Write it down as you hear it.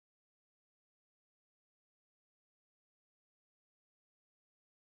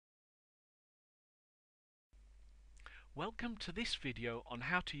Welcome to this video on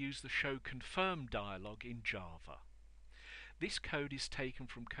how to use the ShowConfirm dialog in Java. This code is taken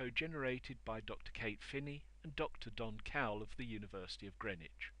from code generated by Dr. Kate Finney and Dr. Don Cowell of the University of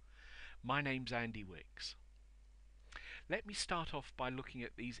Greenwich. My name's Andy Wicks. Let me start off by looking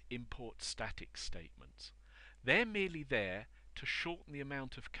at these import static statements. They're merely there to shorten the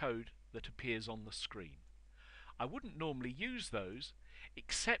amount of code that appears on the screen. I wouldn't normally use those,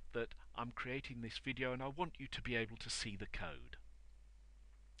 except that I'm creating this video and I want you to be able to see the code.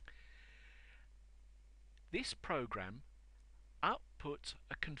 This program outputs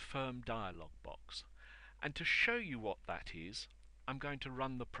a confirm dialog box, and to show you what that is, I'm going to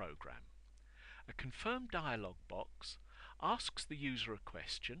run the program. A confirm dialog box asks the user a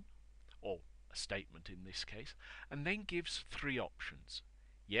question, or a statement in this case, and then gives three options: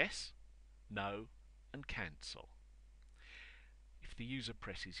 yes, no, and cancel. If the user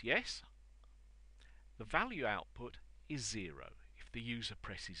presses yes, the value output is 0. If the user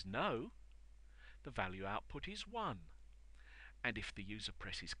presses no, the value output is 1. And if the user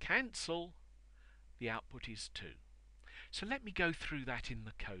presses cancel, the output is 2. So let me go through that in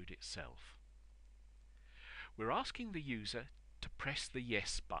the code itself. We're asking the user to press the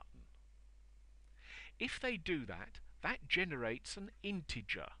yes button. If they do that, that generates an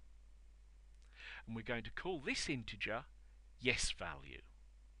integer. And we're going to call this integer yes value.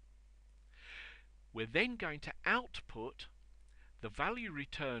 We're then going to output the value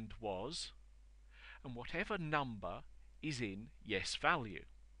returned was and whatever number is in yes value.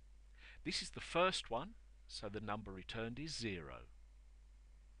 This is the first one, so the number returned is 0.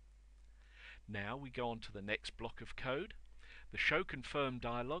 Now we go on to the next block of code. The ShowConfirm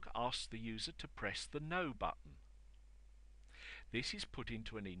dialog asks the user to press the no button. This is put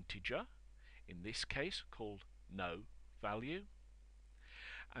into an integer, in this case called no value,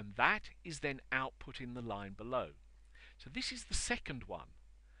 and that is then output in the line below. So this is the second one.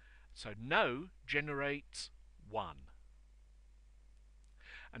 So no generates 1.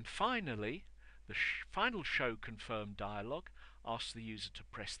 And finally, the final ShowConfirm dialog asks the user to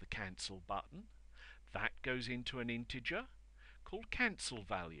press the cancel button. That goes into an integer called cancel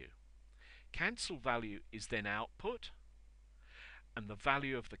value. Cancel value is then output, and the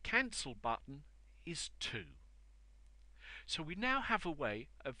value of the cancel button is 2. So we now have a way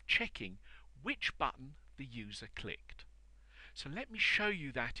of checking which button the user clicked. So let me show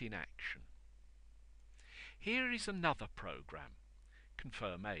you that in action. Here is another program,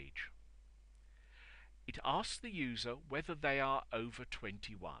 confirm age. It asks the user whether they are over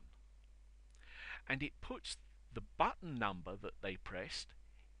 21, and it puts the button number that they pressed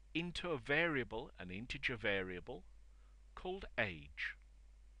into a variable, an integer variable, called age.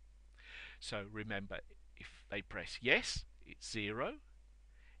 So remember, if they press yes, it's 0,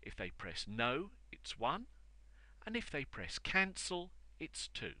 if they press no, it's 1, and if they press cancel, it's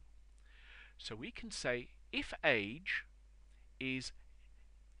 2. So we can say if age is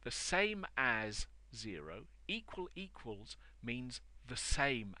the same as 0, equals means the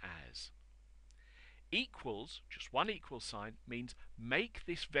same as. Equals, just one equal sign, means make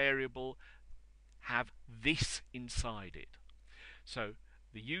this variable have this inside it. So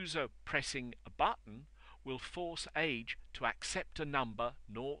the user pressing a button will force age to accept a number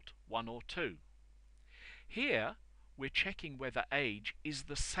 0, 1 or 2. Here we're checking whether age is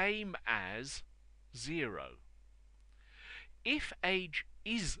the same as 0. If age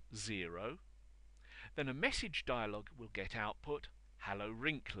is 0, then a message dialog will get output hello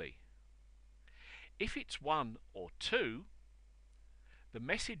wrinkly. If it's 1 or 2, the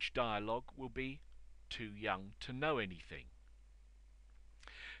message dialog will be too young to know anything.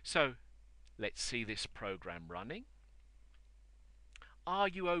 So let's see this program running. Are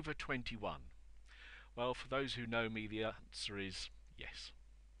you over 21? Well, for those who know me, the answer is yes.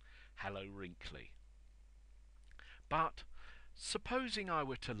 Hello wrinkly. But supposing I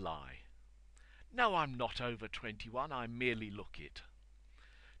were to lie. No, I'm not over 21, I merely look it.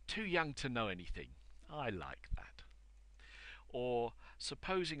 Too young to know anything. I like that. Or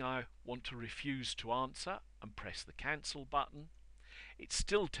supposing I want to refuse to answer and press the cancel button, it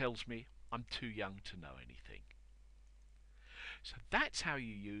still tells me I'm too young to know anything. So that's how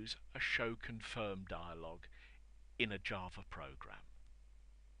you use a ShowConfirm dialog in a Java program.